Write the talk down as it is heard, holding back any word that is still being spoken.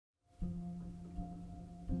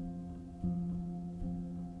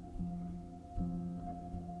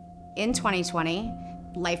In 2020,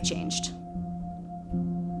 life changed.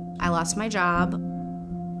 I lost my job.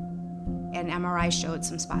 An MRI showed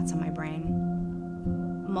some spots on my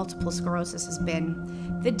brain. Multiple sclerosis has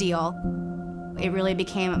been the deal. It really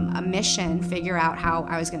became a mission, figure out how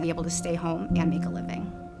I was going to be able to stay home and make a living.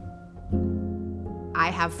 I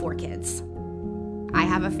have 4 kids. I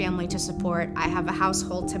have a family to support. I have a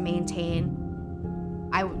household to maintain.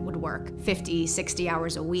 I would work 50, 60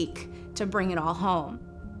 hours a week to bring it all home.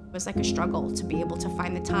 It was like a struggle to be able to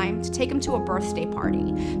find the time to take them to a birthday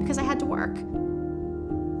party because I had to work.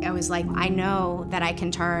 I was like, I know that I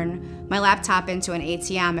can turn my laptop into an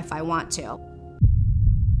ATM if I want to.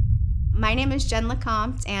 My name is Jen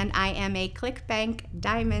LeCompte, and I am a ClickBank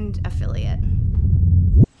Diamond affiliate.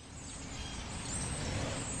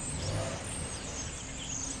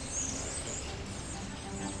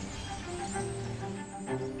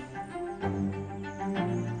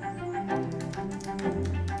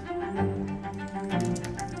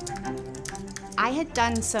 I had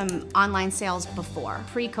done some online sales before,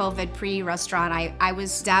 pre-COVID, pre-restaurant. I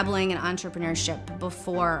was dabbling in entrepreneurship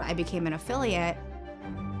before I became an affiliate.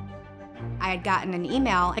 I had gotten an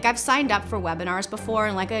email, like I've signed up for webinars before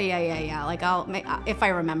and like, oh yeah, like I'll make, if I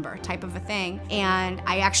remember type of a thing. And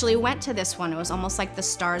I actually went to this one. It was almost like the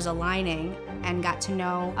stars aligning and got to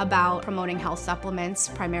know about promoting health supplements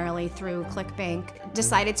primarily through ClickBank.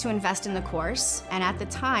 Decided to invest in the course. And at the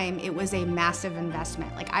time, it was a massive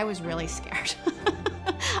investment. Like I was really scared.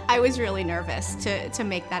 I was really nervous to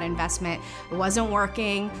make that investment. It wasn't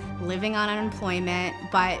working, living on unemployment,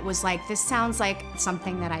 but was like, this sounds like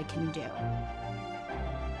something that I can do.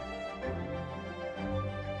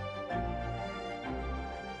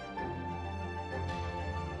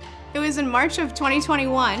 It was in March of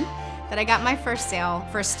 2021 that I got my first sale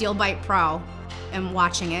for Steel Bite Pro. And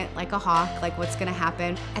watching it like a hawk, like what's gonna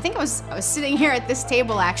happen. I think I was sitting here at this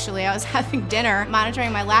table actually. I was having dinner,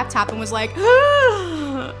 monitoring my laptop and was like,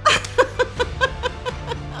 oh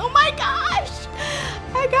my gosh,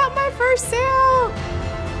 I got my first sale.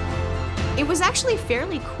 It was actually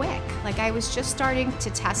fairly quick. Like I was just starting to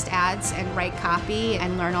test ads and write copy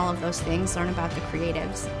and learn all of those things, learn about the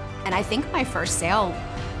creatives. And I think my first sale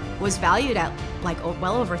was valued at like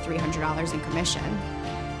well over $300 in commission.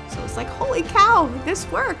 So it's like, holy cow, this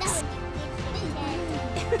works.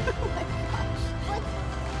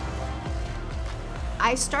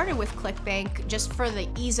 I started with ClickBank just for the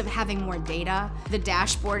ease of having more data. The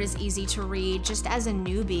dashboard is easy to read. Just as a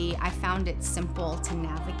newbie, I found it simple to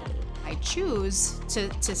navigate. I choose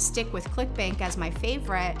to stick with ClickBank as my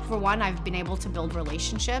favorite. For one, I've been able to build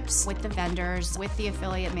relationships with the vendors, with the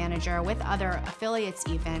affiliate manager, with other affiliates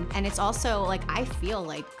even. And it's also like, I feel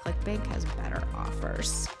like ClickBank has better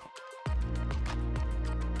offers.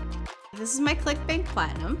 This is my ClickBank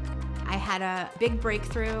Platinum. I had a big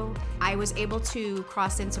breakthrough. I was able to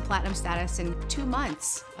cross into Platinum status in 2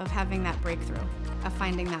 months of having that breakthrough, of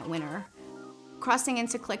finding that winner. Crossing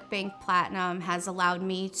into ClickBank Platinum has allowed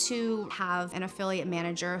me to have an affiliate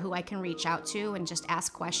manager who I can reach out to and just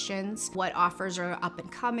ask questions. What offers are up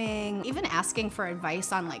and coming, even asking for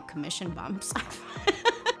advice on like commission bumps.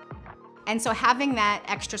 And so having that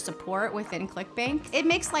extra support within ClickBank, it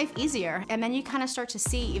makes life easier. And then you kind of start to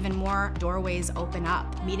see even more doorways open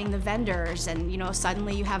up, meeting the vendors, and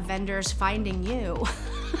suddenly you have vendors finding you.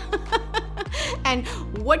 And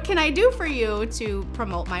what can I do for you to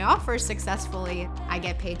promote my offers successfully? I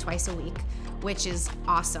get paid twice a week, which is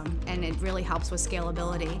awesome, and it really helps with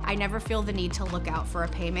scalability. I never feel the need to look out for a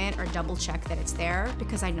payment or double check that it's there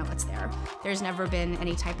because I know it's there. There's never been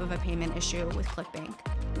any type of a payment issue with ClickBank.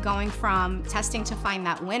 Going from testing to find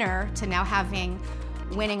that winner to now having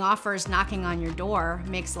winning offers knocking on your door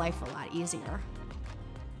makes life a lot easier.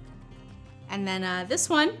 And then this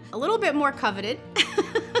one, a little bit more coveted.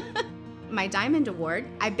 My Diamond Award,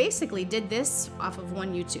 I basically did this off of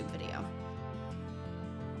one YouTube video.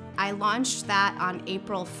 I launched that on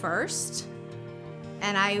April 1st,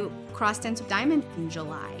 and I crossed into Diamond in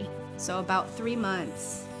July. So about 3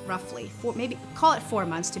 months, roughly, maybe call it 4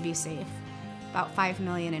 months to be safe. About $5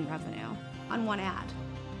 million in revenue on one ad.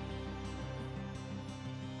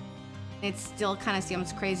 It still kind of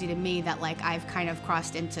seems crazy to me that like I've kind of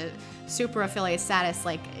crossed into super affiliate status,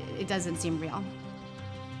 like it doesn't seem real.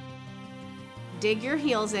 Dig your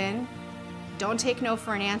heels in. Don't take no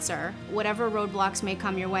for an answer. Whatever roadblocks may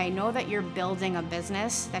come your way, know that you're building a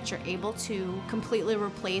business that you're able to completely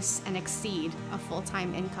replace and exceed a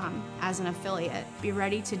full-time income as an affiliate. Be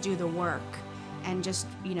ready to do the work and just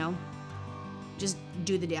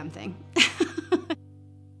do the damn thing.